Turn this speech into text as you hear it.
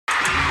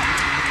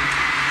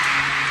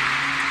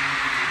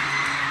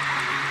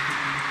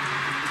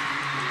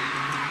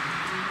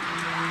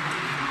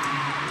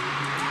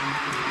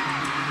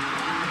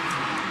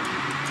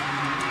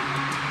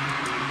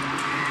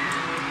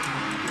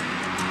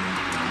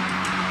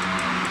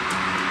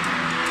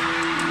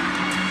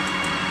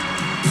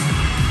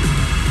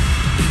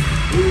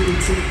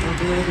take my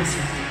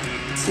medicine,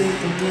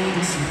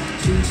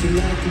 treat you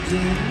like a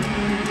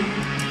gentleman.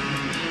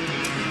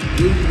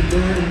 Give me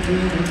that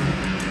adrenaline,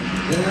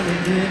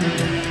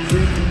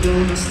 think I'm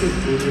gonna stick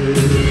with it.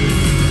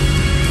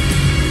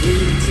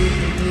 Baby, take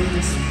my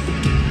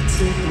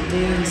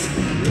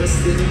medicine,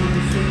 rest it on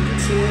your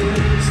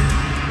fingertips.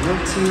 Up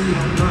to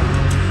your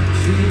mind,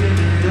 feeling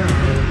it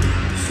out,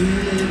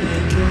 feeling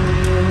it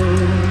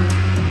now.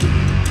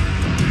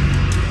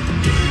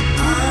 I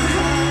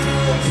had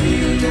a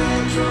feel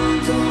got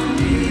drunk on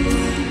you,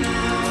 and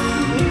now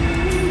I'm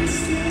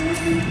wasted.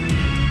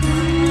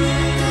 And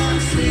when I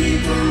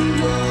sleep, I'm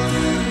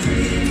gonna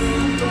dream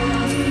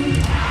about it.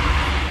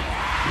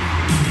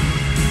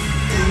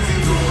 If you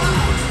go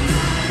out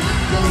tonight,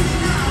 I'm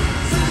going out,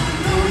 'cause I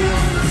know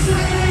you're not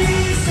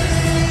crazy.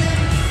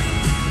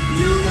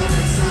 You got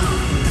that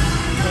something I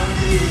got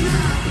me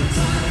now, I'm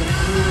tired,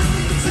 I want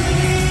to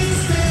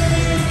taste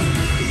it.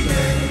 We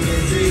get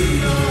busy,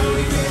 oh,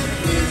 we get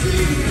busy,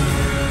 oh.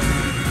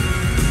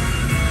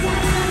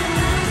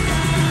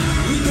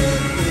 We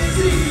get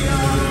busy,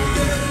 oh, we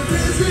get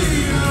busy,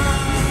 oh.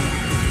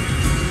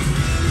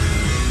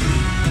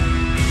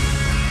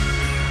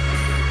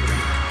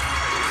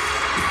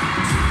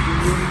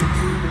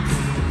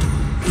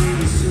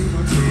 Baby, see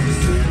my tears,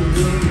 take a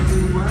look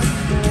through my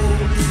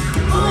phone.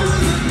 All of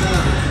the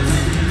love,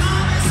 and I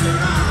mess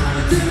around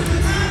with you,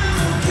 and I'm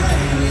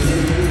okay with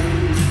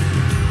it.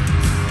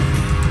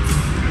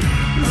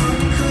 I'm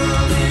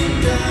calling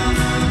down,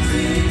 I'm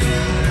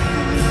thinking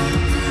out, I'm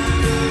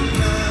feeling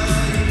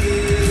like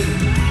it.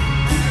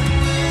 And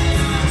when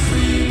I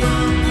sleep,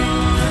 I'm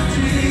gonna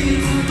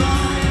dream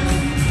about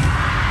it.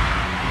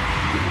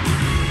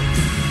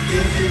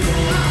 If you go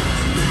out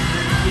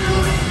tonight, I'm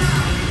going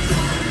out, 'cause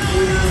I know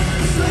you're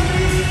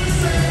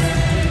crazy.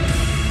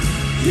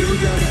 You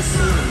got that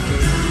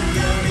something